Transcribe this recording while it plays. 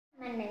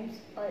name is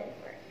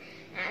Oliver.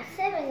 I'm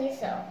 7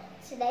 years old.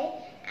 Today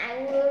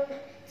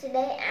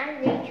I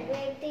read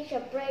with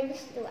teacher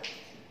Brady's to us.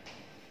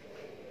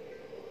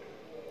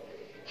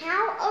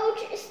 How old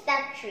is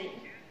that tree?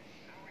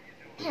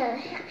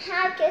 How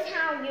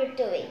are you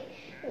doing?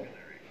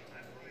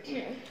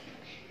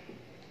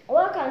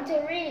 Welcome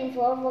to Reading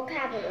for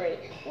Vocabulary.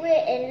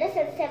 We're in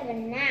lesson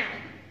 7 now.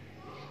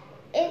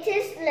 In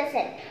this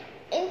lesson,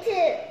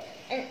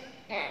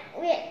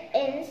 we're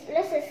in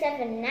lesson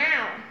 7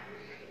 now.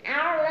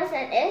 Our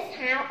lesson is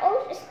how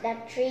old is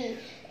that tree?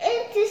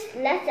 In this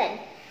lesson,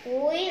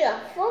 we will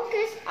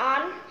focus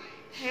on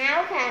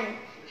how can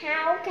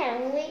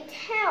we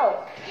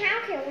tell? How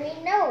can we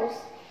know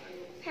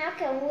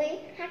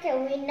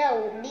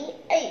the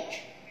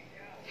age?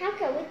 How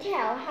can we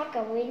tell? How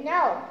can we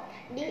know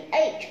the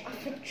age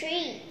of a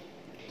tree?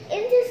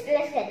 In this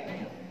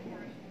lesson,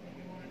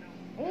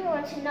 we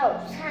want to know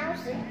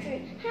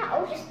how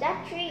old is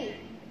that tree?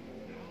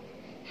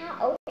 How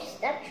old is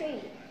that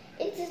tree?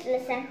 In this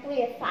lesson, we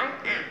will find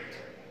out.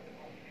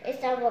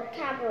 It's a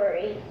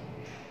vocabulary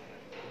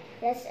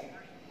lesson.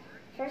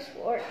 First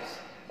words.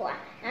 What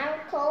I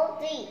will call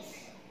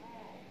these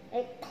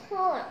a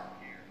column.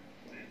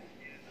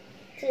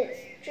 These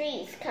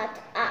trees cut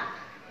up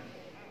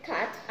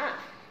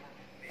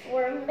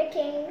for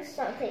making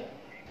something.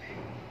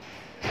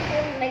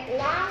 We make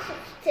lots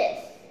of this.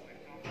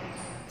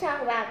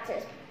 Talk about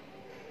this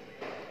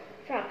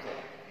problem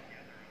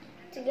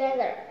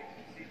together.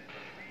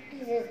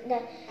 This is the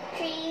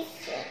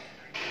trees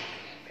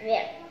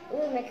where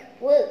we make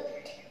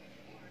wood.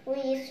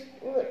 We use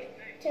wood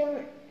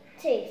to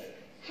make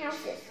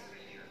houses,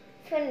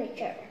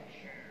 furniture,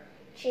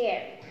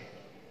 chair,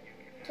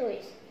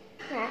 toys.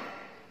 Have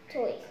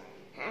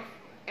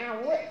our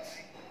woods.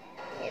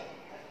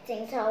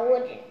 Things are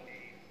wooden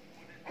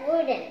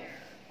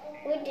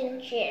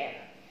chair,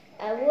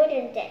 a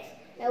wooden desk,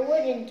 a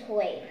wooden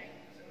toy.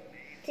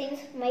 Things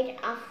made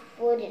of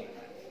wood.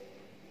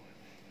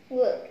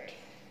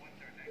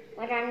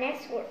 What are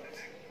next words?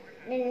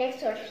 The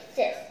next word is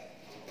this.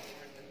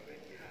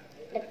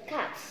 The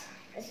cuts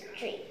is a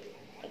tree.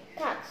 It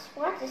cuts.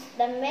 What is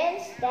the main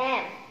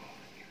stem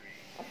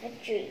of a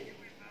tree?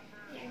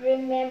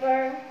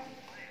 Remember,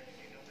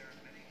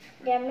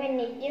 there are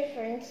many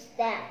different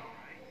stems.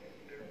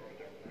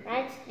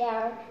 Right? There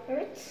are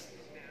roots,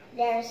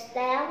 there is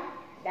stem,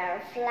 there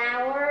are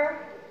flower,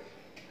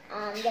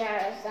 there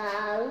is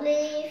a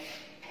leaf,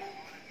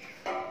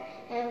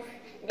 and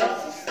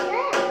there's a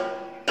stem.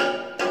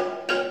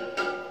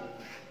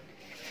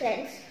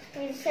 Plants,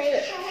 we say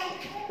it.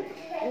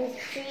 And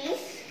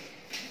trees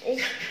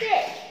is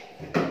big.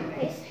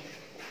 It's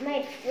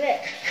made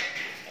rich.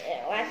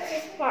 What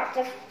this part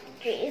of the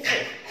tree is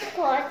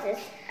called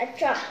a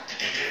trunk.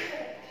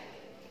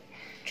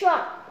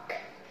 Trunk.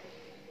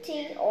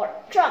 T or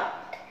trunk.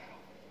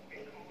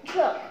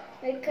 Trunk.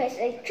 Because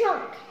a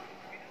trunk.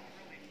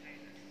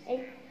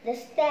 The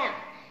stem.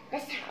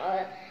 That's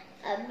how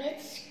a bit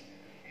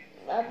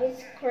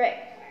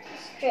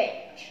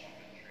stretch.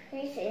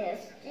 We say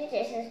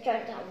this is a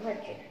trunk of a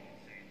tree.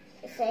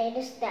 We say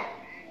the stem.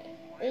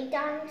 We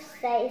don't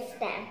say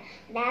stem.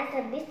 That's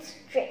a bit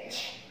stretch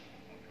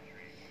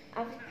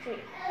of a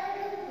tree.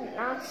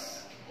 Not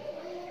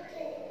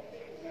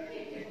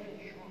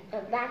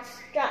a bad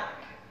trunk.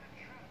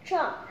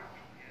 Trunk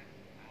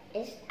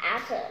is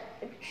after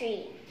a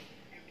tree.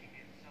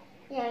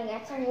 Yeah, I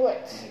got some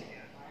woods,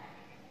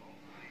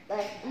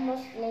 but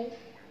mostly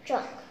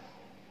trunk.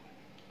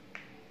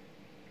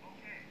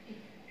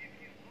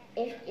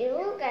 If you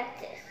look at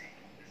this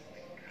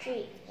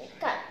tree, it's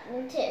cut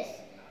in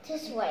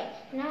this way,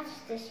 not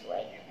this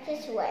way.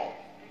 This way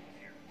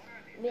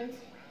means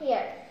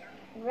here,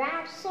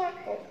 round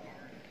circle.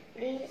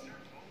 These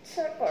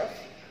circles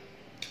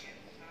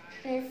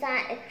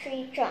inside a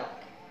tree trunk.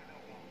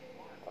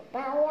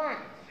 About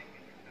one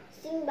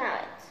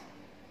symbol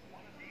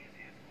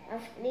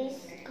of this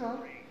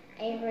called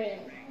a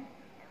ring.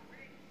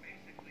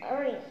 A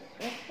ring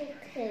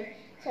is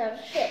serve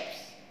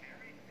shapes.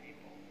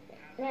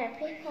 Where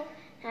people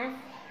have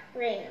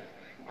rings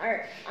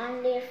or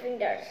on their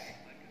fingers,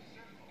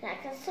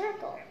 like a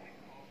circle,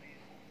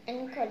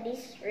 and call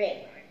this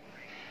ring.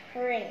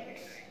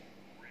 Rings.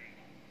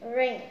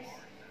 Ring.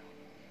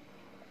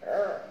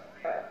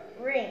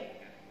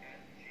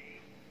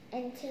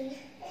 And T.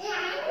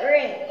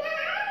 Ring.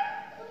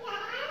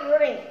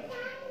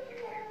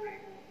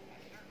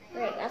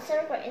 A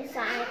circle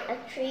inside a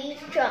tree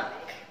trunk.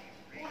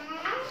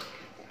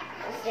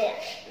 There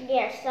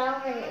are so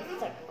many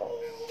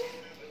circles.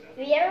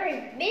 Very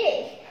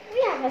big. We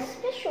have a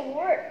special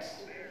word.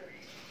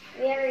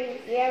 Very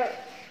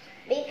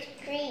big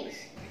trees.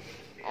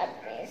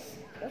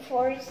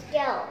 For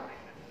scale.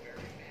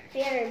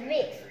 Very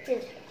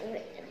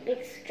big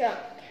trunk.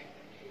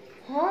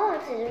 Oh,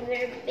 it is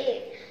very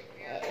big.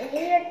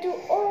 Here to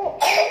all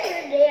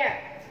over there.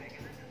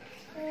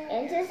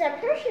 And there's a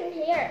person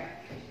here.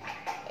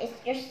 It's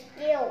just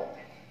still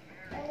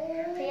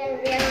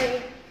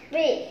very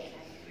big.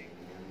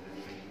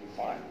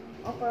 Or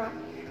over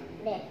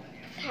there,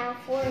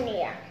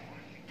 California.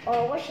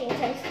 or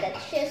Washington State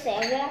shows a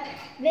very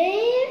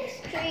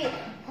big tree,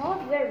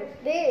 not very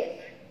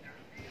big.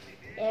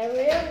 They're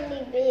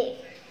really big.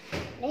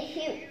 They're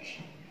huge.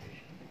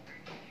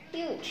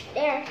 Huge.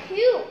 They're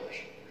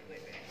huge.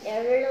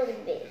 They're really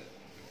big.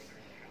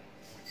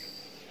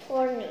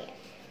 California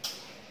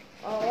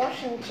or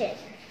Washington.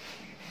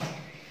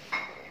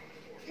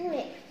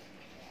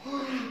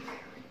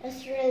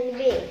 That's really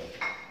big.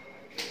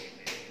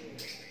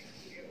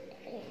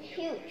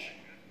 Huge.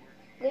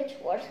 Good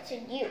words to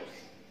use.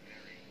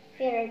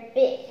 Very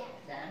big.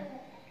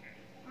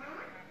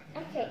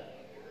 Okay,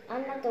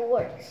 another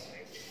words.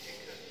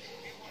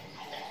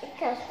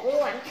 Because we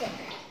want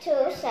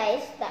to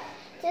say that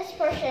this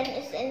person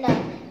is in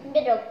the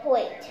middle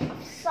point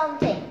of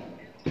something.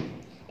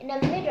 In the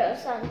middle of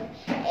something.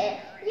 Yeah,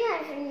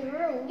 in the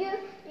room.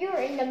 You're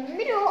in the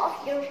middle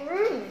of your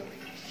room.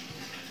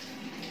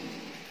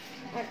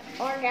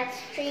 Or that's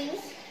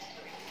trees.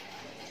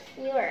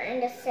 You are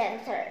in the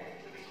center.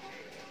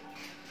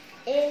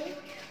 In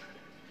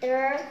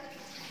the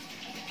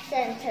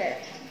center.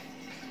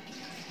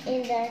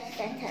 In the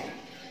center.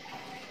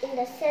 In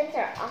the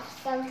center of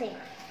something.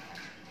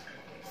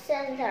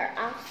 Center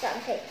of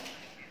something.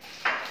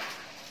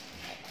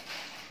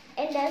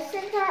 In the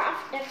center of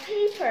the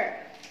paper.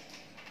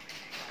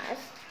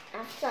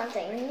 Of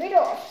something.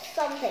 Middle of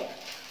something.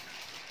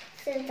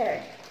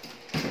 Center.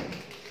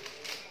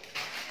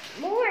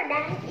 More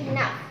than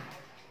enough.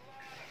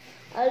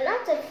 A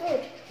lot of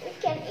food. We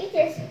can eat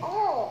this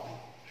all.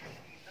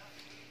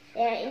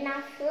 There are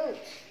enough food.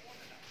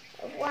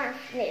 One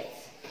minute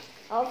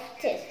of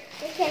this.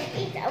 We can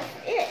eat of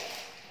it.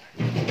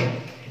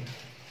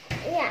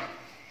 Yeah,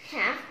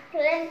 have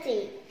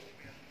plenty.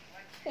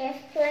 We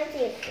have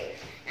plenty of food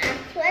and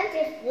plenty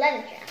of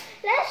lunch.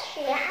 Let's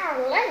share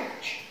our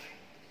lunch.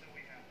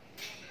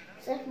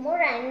 So more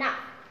than enough.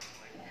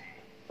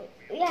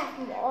 We have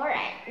more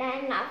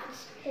than enough.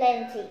 It's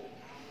plenty.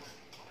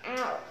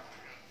 Ow.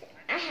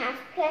 I have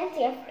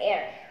plenty of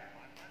air.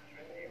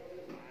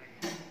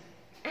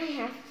 I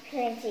have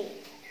plenty.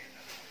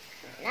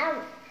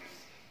 Now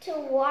to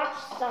watch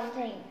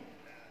something.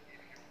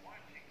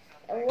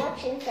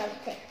 Watching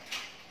something.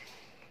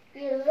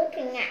 You're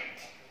looking at.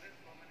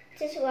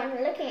 This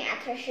one looking at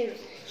her shoes.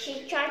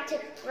 She tried to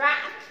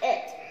grab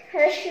it.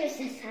 Her shoes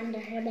is under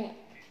her bed.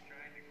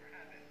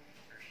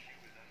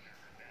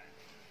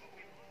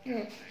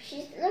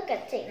 She look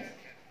at things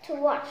to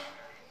watch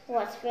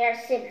what's very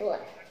simple.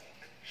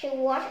 She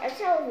watch a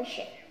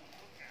television.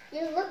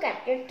 You look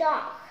at your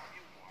dog.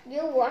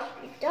 You watch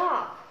your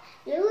dog.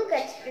 You look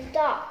at your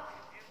dog.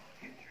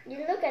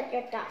 You look at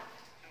your dog.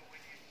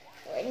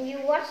 When you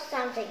watch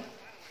something,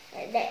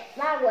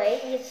 that way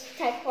it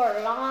takes for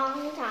a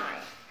long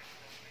time.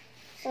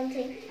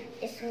 Something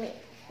is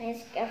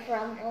means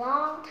from a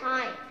long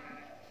time.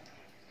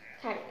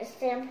 For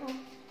example,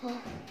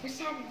 oh, what's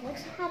happened?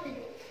 What's happened?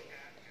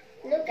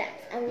 Look at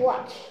and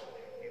watch.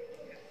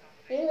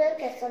 You look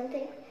at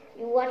something,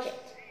 you watch it.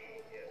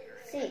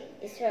 See,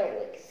 it's very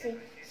weak.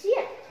 See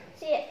it,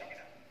 see it.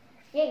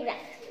 Like that.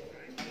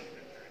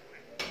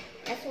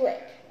 That's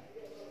weak.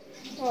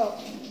 Oh,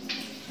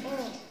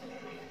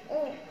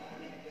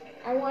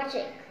 I'm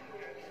watching.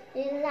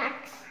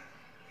 Relax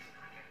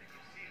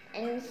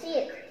and see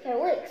it.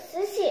 Very weak. See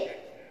it.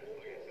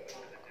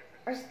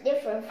 It's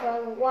different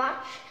from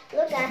watch,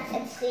 look at,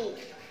 and see.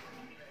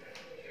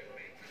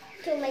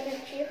 To make a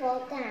tree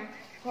fall down.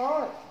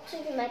 Oh, to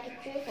make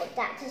a tree fall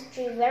down. This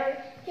tree very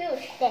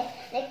huge.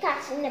 They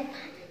cut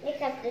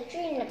the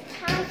tree in the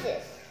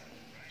pieces.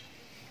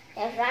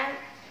 That's right.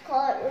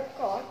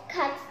 Call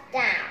cut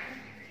down.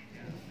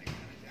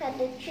 Cut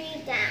the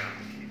tree down.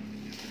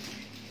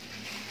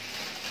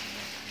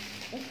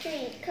 The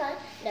tree cut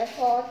the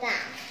fall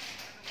down.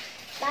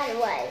 By the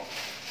way,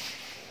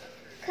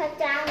 cut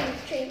down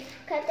the tree.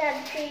 Cut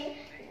down the tree.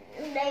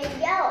 They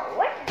yell.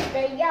 What did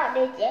they yell?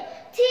 They yell,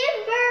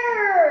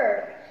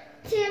 timber!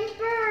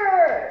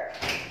 Timber!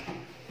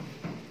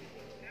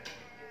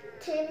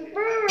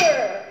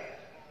 Timber!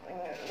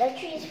 The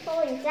tree is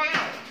falling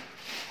down.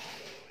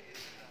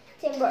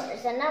 Timber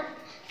is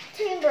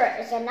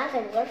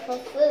another word for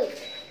food.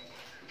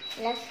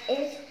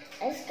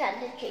 Let's cut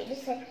the tree.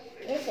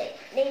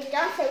 They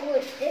don't say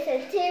wood. They say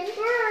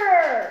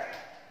timber.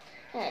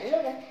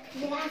 Look,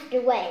 you have to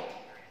wait.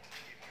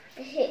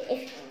 If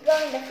you go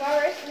in the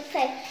forest, you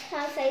say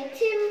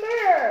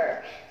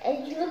timber,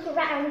 and you look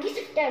around and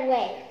get that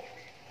way.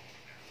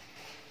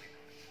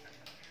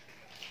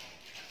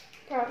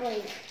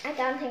 Probably, I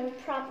don't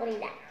think probably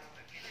that.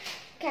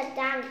 Cut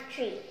down the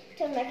tree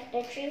to make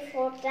the tree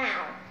fall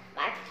down,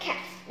 but cut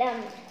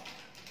them.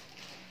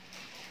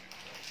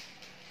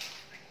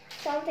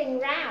 Something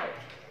round.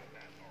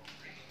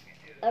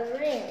 A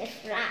ring is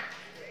round.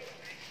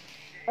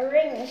 A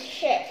ring is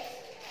shaped.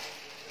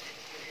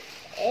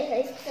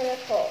 It's a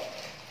circle.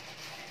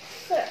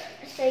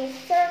 It's a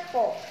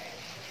circle.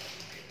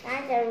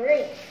 That's a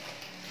ring.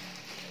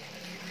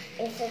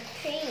 It's a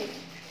tree.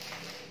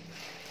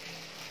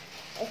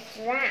 It's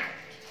round.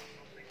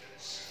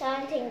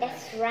 Something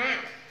that's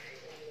round.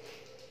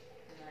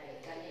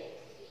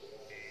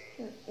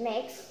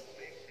 makes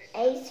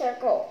a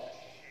circle.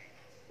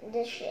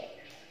 The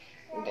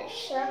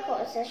circle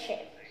is a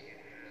shape.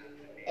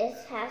 It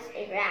has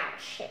a round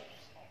shape.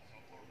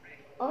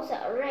 Also,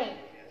 a ring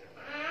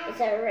is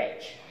a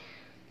ridge.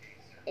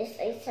 It's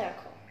a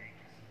circle.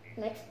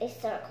 Makes a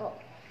circle.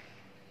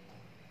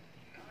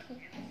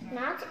 Okay.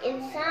 Not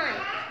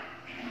inside.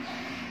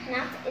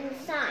 Not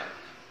inside.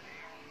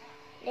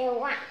 They're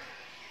white.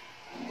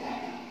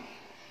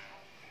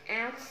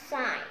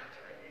 Outside.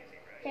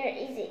 Very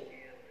easy.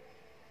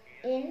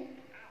 In,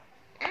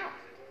 out.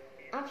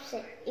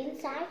 Opposite.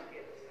 Inside.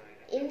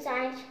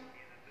 Inside.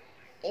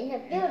 In a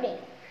building.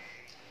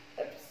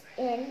 Oops.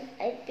 In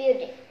a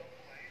building.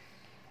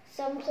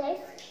 Someplace.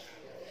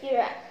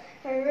 Here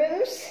are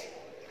rooms.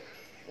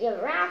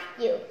 Around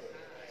you.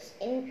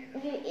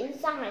 You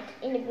inside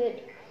in the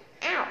building.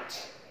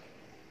 Out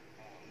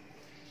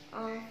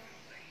of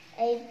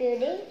a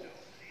building.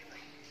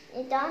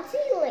 It's on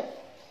ceiling.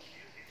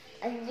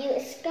 And you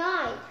is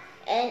sky.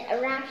 And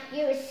around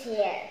you is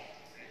here.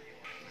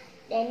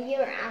 Then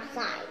you're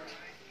outside.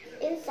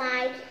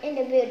 Inside in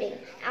the building.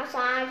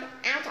 Outside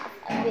out of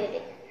a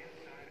building.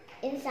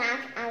 Inside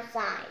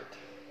outside.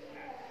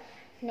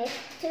 Next,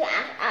 2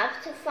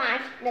 out of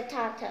 5 the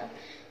turtle.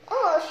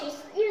 Oh, she's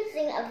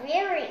using a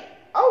very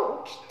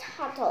old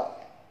turtle.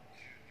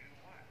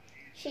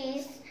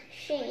 She's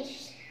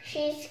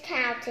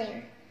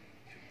counting.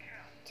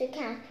 To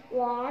count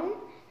 1,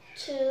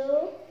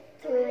 2,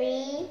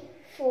 3,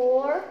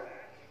 4.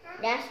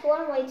 That's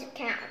one way to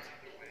count.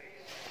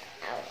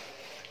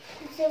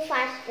 2,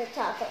 5 the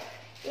turtle.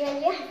 You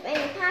have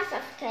many parts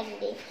of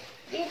candy.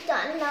 You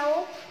don't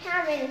know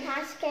how many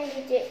parts of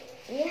candy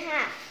you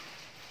have.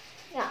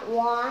 Got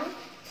 1,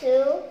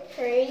 2,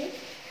 3,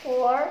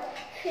 4,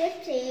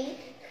 50,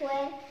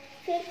 20,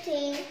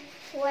 15,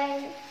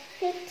 20,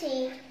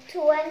 50,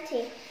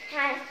 20. I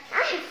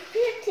have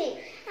 50.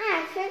 I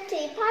have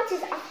 50 parts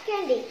of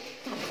candy.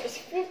 That is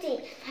 50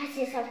 parts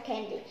of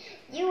candy.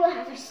 You will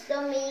have a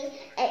stormy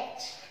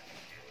edge.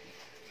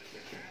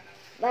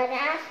 But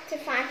after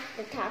 5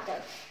 the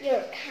turtle,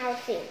 you're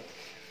counting.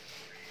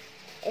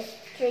 It's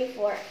 3,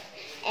 4,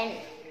 and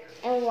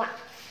 1.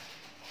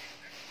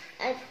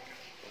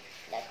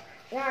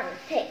 Not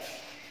pigs.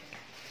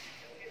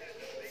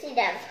 See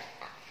that?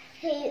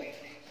 He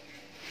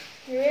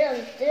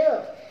really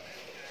do.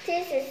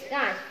 This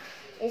guy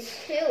is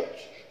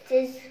huge.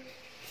 This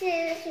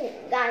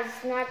guy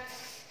is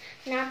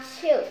not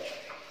huge.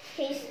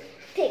 His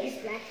pig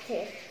is like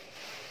this,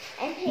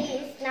 and he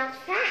is not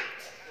fat.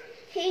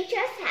 He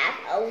just has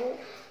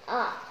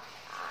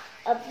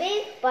a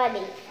big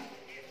body.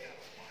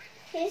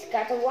 He's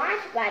got a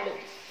white body.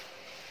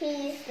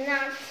 He's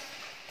not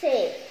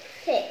thick.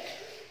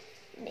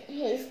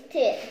 He's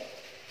thin.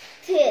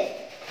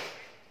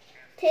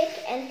 Thick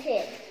and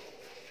thin.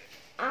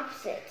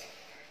 Opposite.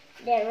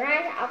 They're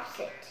right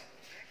opposite.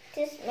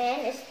 This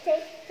man is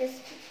thick, this is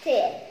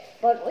thin.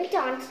 But we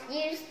don't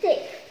use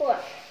thick for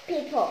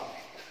people.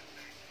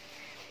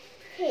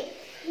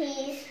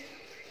 He's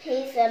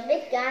a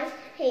big guy.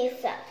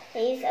 He's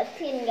a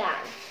thin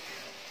guy.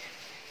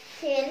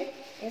 Thin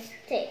is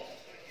thick.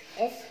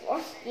 It's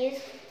what's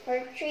used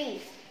for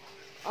trees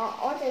or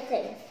other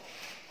things.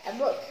 A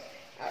book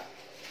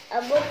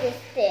is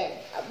thin.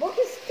 A book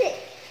is thick.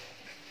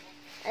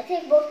 A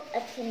thick book, a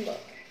thin book.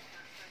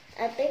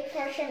 A big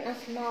person, a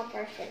small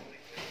person.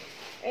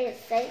 Let's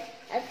say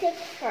a thick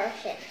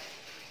person.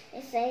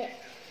 Let's say,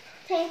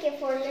 thank you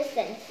for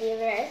listening. See you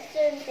very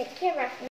soon. Take care of me.